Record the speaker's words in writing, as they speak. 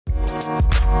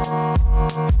Hello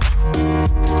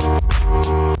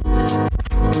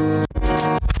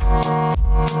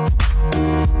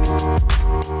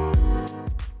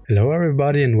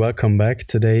everybody and welcome back.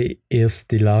 Today is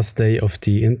the last day of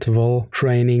the interval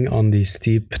training on the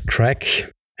steep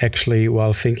track. Actually,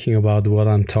 while thinking about what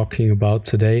I'm talking about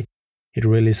today, it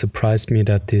really surprised me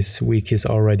that this week is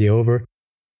already over.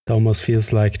 It almost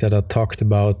feels like that I talked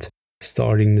about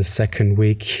starting the second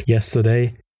week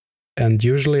yesterday. And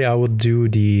usually I would do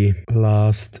the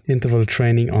last interval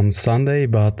training on Sunday,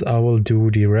 but I will do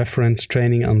the reference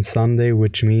training on Sunday,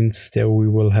 which means that we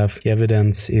will have the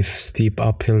evidence if steep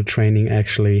uphill training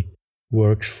actually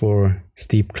works for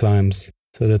steep climbs.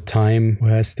 So the time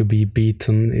has to be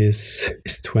beaten is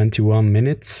 21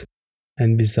 minutes.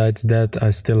 And besides that, I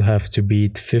still have to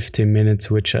beat 15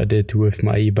 minutes, which I did with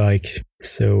my e-bike.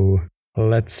 So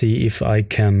let's see if I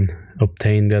can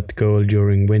obtain that goal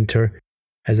during winter,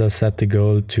 as I set the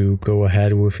goal to go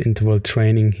ahead with interval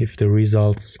training if the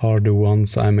results are the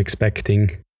ones I'm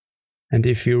expecting. And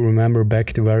if you remember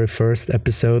back the very first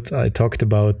episode, I talked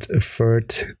about a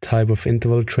third type of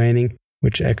interval training,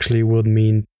 which actually would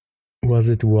mean, was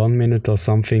it 1 minute or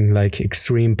something, like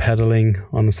extreme pedaling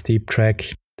on a steep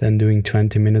track, then doing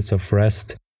 20 minutes of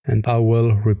rest. And I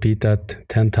will repeat that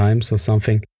 10 times or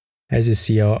something. As you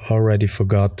see, I already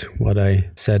forgot what I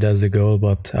said as a goal,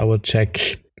 but I will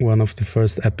check one of the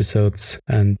first episodes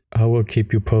and I will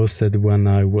keep you posted when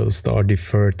I will start the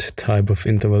third type of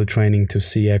interval training to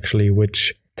see actually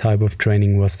which type of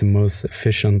training was the most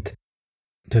efficient.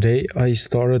 Today I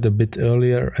started a bit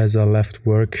earlier as I left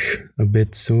work a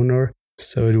bit sooner,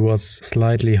 so it was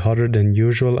slightly hotter than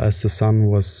usual as the sun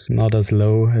was not as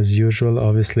low as usual,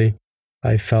 obviously.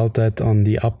 I felt that on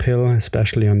the uphill,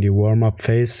 especially on the warm-up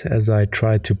phase, as I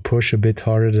tried to push a bit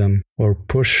harder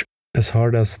push as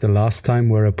hard as the last time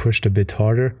where I pushed a bit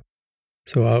harder.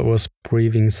 So I was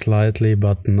breathing slightly,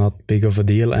 but not big of a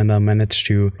deal, and I managed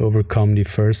to overcome the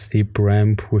first steep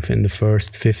ramp within the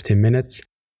first 15 minutes.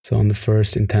 So on the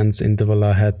first intense interval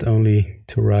I had only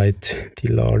to ride the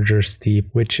larger steep,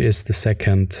 which is the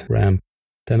second ramp.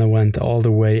 Then I went all the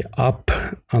way up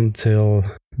until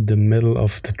the middle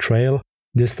of the trail.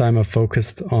 This time I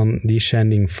focused on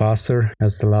descending faster,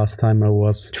 as the last time I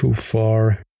was too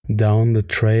far down the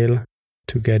trail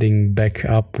to getting back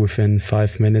up within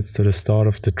 5 minutes to the start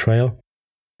of the trail.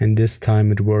 And this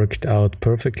time it worked out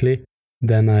perfectly.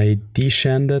 Then I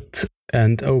descended,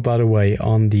 and oh, by the way,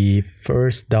 on the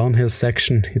first downhill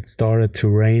section it started to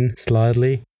rain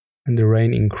slightly, and the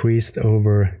rain increased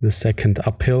over the second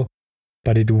uphill.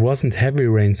 But it wasn't heavy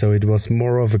rain, so it was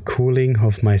more of a cooling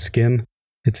of my skin.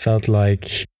 It felt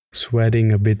like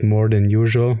sweating a bit more than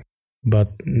usual,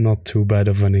 but not too bad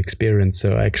of an experience,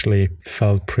 so actually it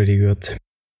felt pretty good.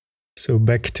 So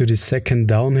back to the second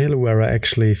downhill where I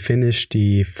actually finished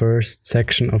the first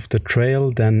section of the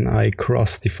trail, then I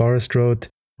crossed the forest road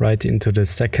right into the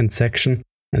second section,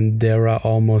 and there I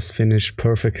almost finished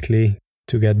perfectly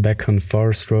to get back on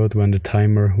forest road when the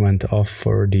timer went off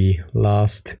for the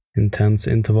last intense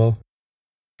interval.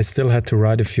 I still had to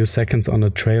ride a few seconds on the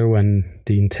trail when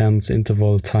the intense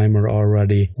interval timer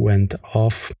already went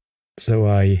off, so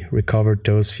I recovered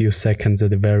those few seconds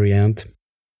at the very end.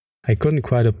 I couldn't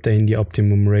quite obtain the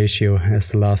optimum ratio as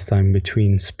the last time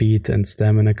between speed and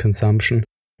stamina consumption.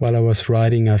 While I was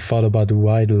riding, I thought about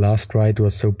why the last ride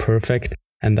was so perfect,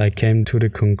 and I came to the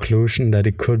conclusion that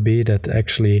it could be that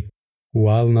actually,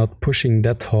 while not pushing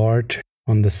that hard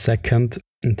on the second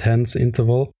intense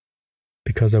interval,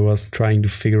 because I was trying to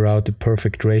figure out the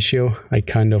perfect ratio, I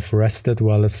kind of rested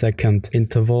while the second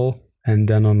interval, and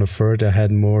then on the third I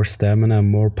had more stamina and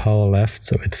more power left,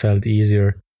 so it felt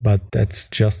easier, but that's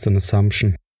just an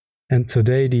assumption. And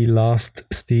today the last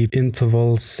steep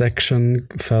interval section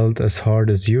felt as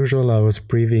hard as usual. I was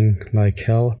breathing like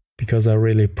hell because I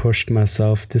really pushed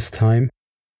myself this time.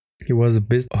 It was a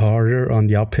bit harder on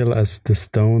the uphill as the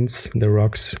stones, the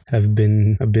rocks, have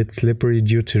been a bit slippery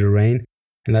due to the rain.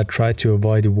 And I tried to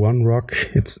avoid one rock.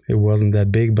 It wasn't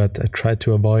that big, but I tried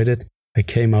to avoid it. I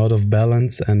came out of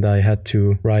balance and I had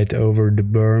to ride over the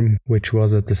berm, which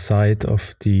was at the side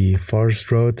of the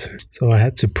forest road. So I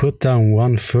had to put down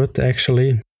one foot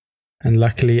actually. And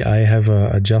luckily I have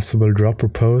an adjustable dropper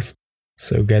post.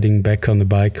 So getting back on the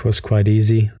bike was quite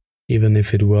easy, even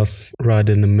if it was right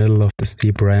in the middle of the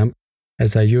steep ramp.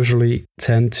 As I usually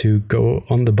tend to go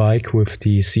on the bike with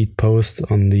the seat post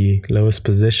on the lowest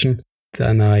position.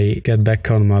 Then I get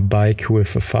back on my bike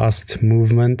with a fast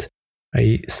movement.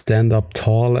 I stand up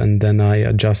tall and then I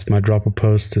adjust my dropper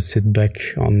post to sit back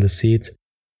on the seat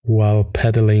while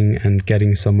pedaling and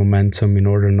getting some momentum in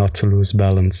order not to lose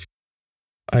balance.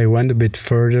 I went a bit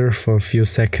further for a few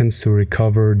seconds to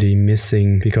recover the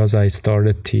missing because I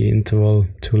started the interval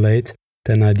too late.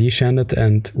 Then I descended,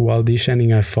 and while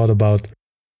descending I thought about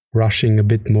rushing a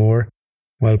bit more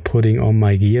while putting on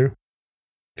my gear,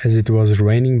 as it was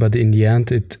raining, but in the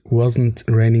end it wasn't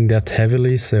raining that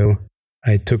heavily, so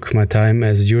I took my time.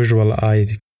 As usual, I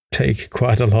take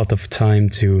quite a lot of time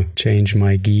to change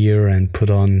my gear and put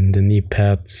on the knee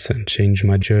pads and change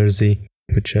my jersey,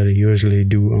 which I usually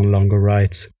do on longer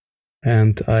rides.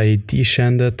 And I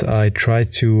descended. I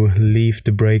tried to leave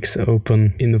the brakes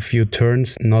open in a few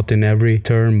turns, not in every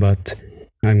turn, but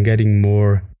I'm getting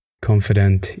more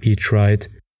confident each ride.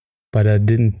 But I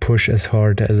didn't push as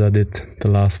hard as I did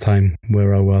the last time,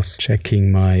 where I was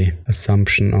checking my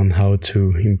assumption on how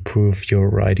to improve your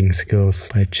riding skills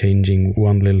by changing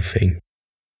one little thing.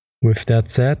 With that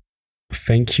said,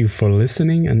 thank you for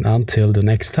listening, and until the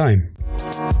next time.